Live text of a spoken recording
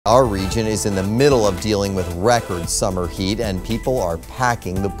Our region is in the middle of dealing with record summer heat, and people are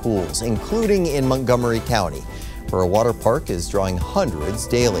packing the pools, including in Montgomery County, where a water park is drawing hundreds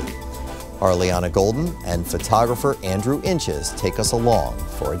daily. Our Liana Golden and photographer Andrew Inches take us along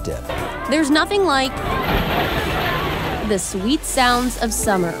for a dip. There's nothing like the sweet sounds of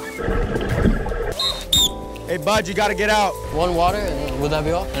summer. Hey, bud, you gotta get out. One water, and would that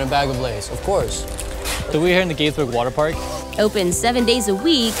be all? And a bag of Lay's, of course. So we're here in the Gatesburg Water Park. Open 7 days a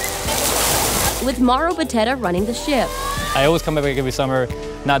week, with Mauro Batetta running the ship. I always come back every summer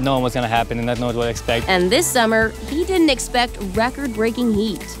not knowing what's going to happen and not knowing what to expect. And this summer, he didn't expect record-breaking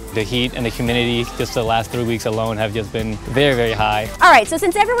heat. The heat and the humidity just the last 3 weeks alone have just been very, very high. All right, so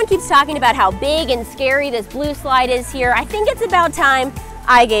since everyone keeps talking about how big and scary this blue slide is here, I think it's about time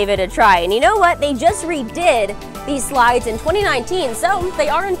I gave it a try. And you know what? They just redid these slides in 2019, so they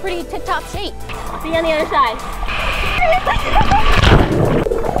are in pretty tip-top shape. See you on the other side.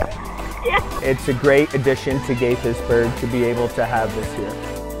 It's a great addition to Gaithersburg to be able to have this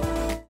here.